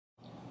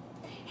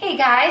Hey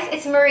guys,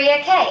 it's Maria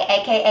K,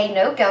 aka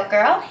No Guilt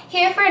Girl,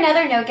 here for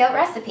another no guilt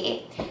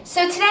recipe.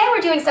 So today we're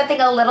doing something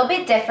a little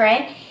bit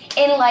different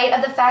in light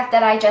of the fact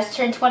that I just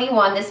turned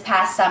 21 this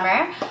past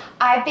summer.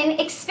 I've been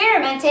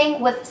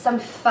experimenting with some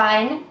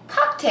fun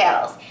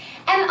cocktails.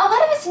 And a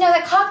lot of us know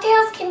that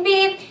cocktails can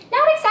be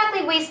not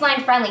exactly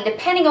waistline friendly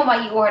depending on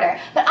what you order,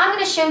 but I'm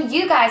going to show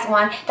you guys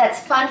one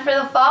that's fun for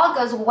the fall,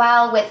 goes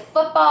well with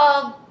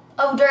football,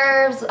 hors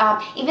d'oeuvres,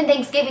 even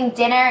Thanksgiving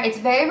dinner. It's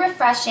very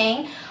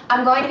refreshing.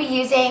 I'm going to be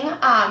using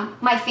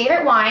my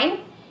favorite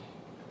wine.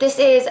 This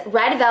is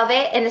Red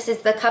Velvet, and this is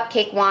the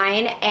cupcake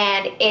wine,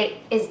 and it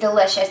is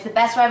delicious. The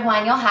best red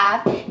wine you'll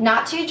have.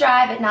 Not too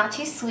dry, but not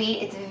too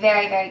sweet. It's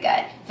very, very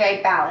good.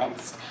 Very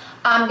balanced.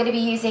 I'm going to be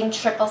using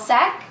triple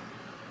sec.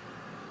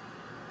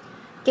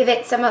 Give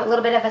it a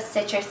little bit of a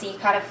citrusy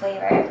kind of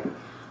flavor.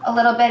 A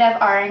little bit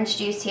of orange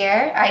juice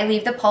here. I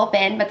leave the pulp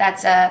in, but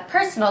that's a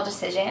personal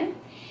decision.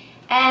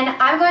 And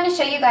I'm going to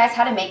show you guys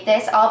how to make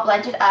this all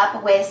blended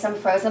up with some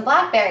frozen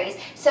blackberries.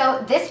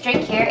 So this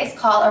drink here is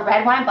called a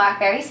red wine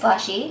blackberry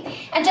slushie.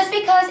 And just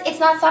because it's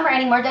not summer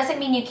anymore doesn't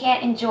mean you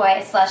can't enjoy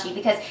a slushie,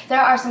 because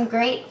there are some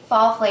great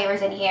fall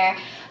flavors in here.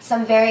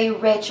 Some very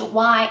rich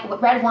wine,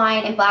 red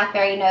wine and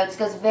blackberry notes,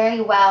 goes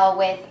very well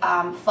with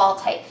fall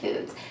type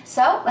foods.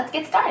 So let's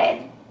get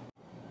started.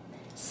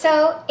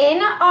 So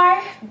in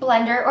our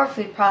blender or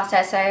food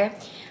processor,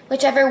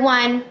 whichever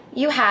one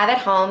you have at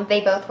home,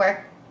 they both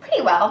work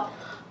pretty well.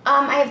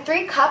 I have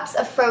 3 cups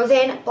of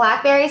frozen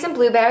blackberries and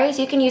blueberries.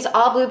 You can use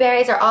all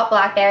blueberries or all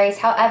blackberries.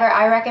 However,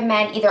 I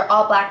recommend either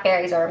all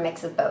blackberries or a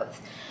mix of both.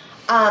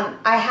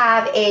 I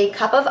have a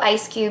cup of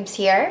ice cubes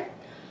here.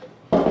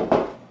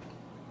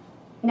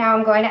 Now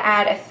I'm going to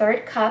add a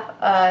 1/3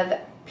 cup of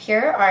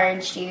pure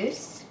orange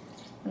juice,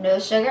 no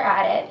sugar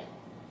added,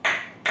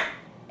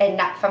 and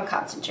not from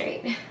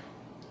concentrate. I'm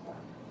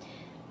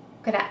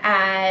going to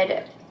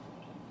add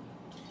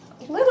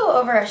a little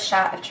over a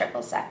shot of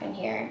triple sec in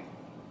here.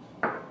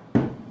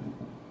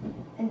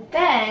 And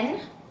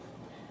then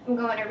I'm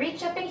going to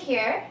reach up in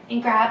here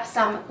and grab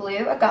some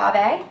blue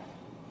agave.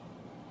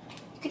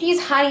 You could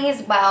use honey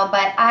as well,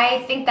 but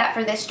I think that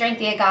for this drink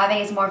the agave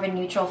is more of a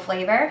neutral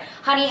flavor.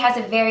 Honey has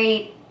a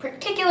very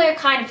particular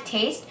kind of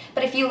taste,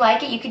 but if you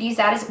like it you could use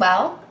that as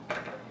well.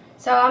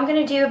 So I'm going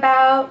to do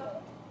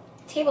about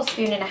a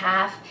tablespoon and a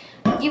half.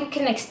 You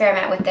can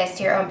experiment with this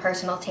to your own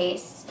personal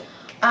tastes.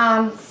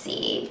 Let's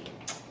see.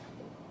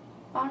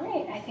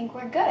 Alright, I think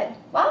we're good.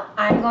 Well,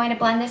 I'm going to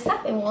blend this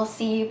up and we'll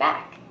see you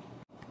back.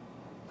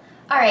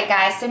 Alright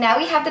guys, so now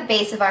we have the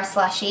base of our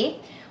slushie.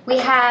 We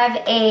have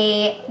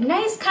a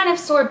nice kind of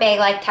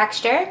sorbet-like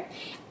texture.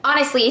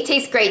 Honestly, it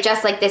tastes great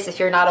just like this if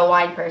you're not a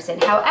wine person.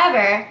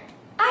 However,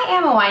 I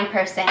am a wine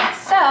person.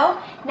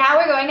 So now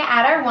we're going to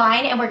add our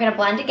wine and we're going to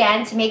blend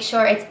again to make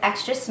sure it's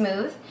extra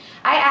smooth.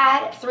 I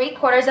add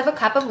 3/4 of a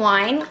cup of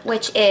wine,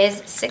 which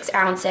is 6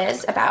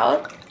 ounces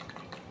about.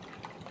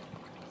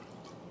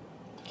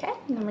 Okay,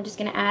 and then we're just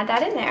going to add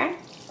that in there.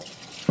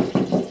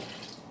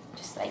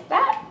 Just like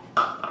that.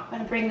 I'm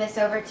going to bring this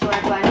over to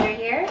our blender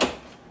here.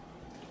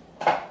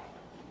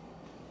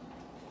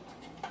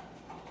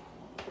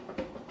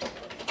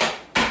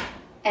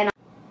 And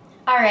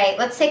alright,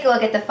 let's take a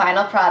look at the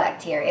final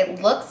product here.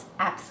 It looks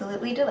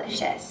absolutely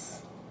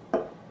delicious.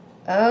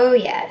 Oh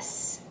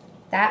yes,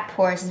 that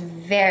pours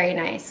very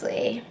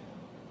nicely.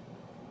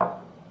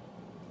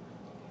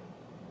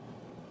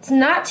 It's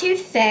not too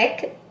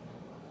thick.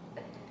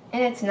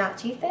 And it's not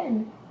too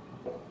thin.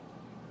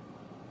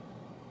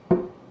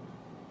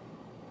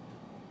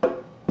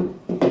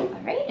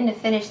 Alright, and to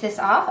finish this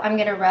off, I'm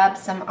going to rub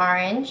some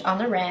orange on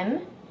the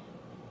rim.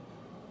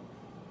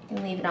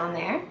 And leave it on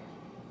there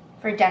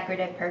for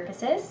decorative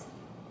purposes.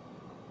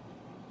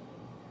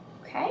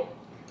 Okay,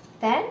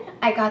 then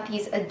I got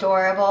these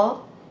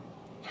adorable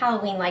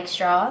Halloween-like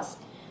straws,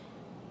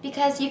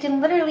 because you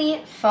can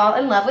literally fall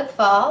in love with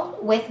fall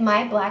with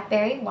my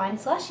blackberry wine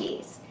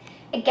slushies.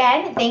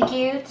 Again, thank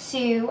you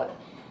to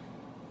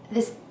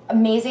this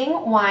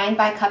amazing wine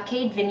by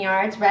Cupcake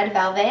Vineyards, Red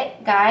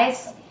Velvet.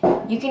 Guys,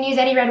 you can use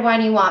any red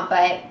wine you want,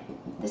 but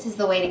this is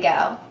the way to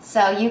go.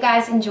 So you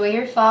guys enjoy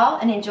your fall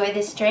and enjoy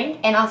this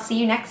drink, and I'll see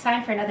you next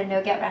time for another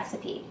No Guilt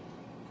recipe.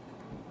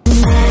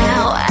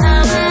 Now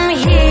I'm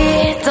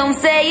here, don't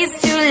say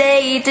it's too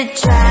late to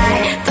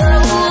try.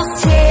 The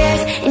wolf's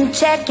tears and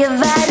check your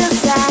vital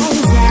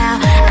signs.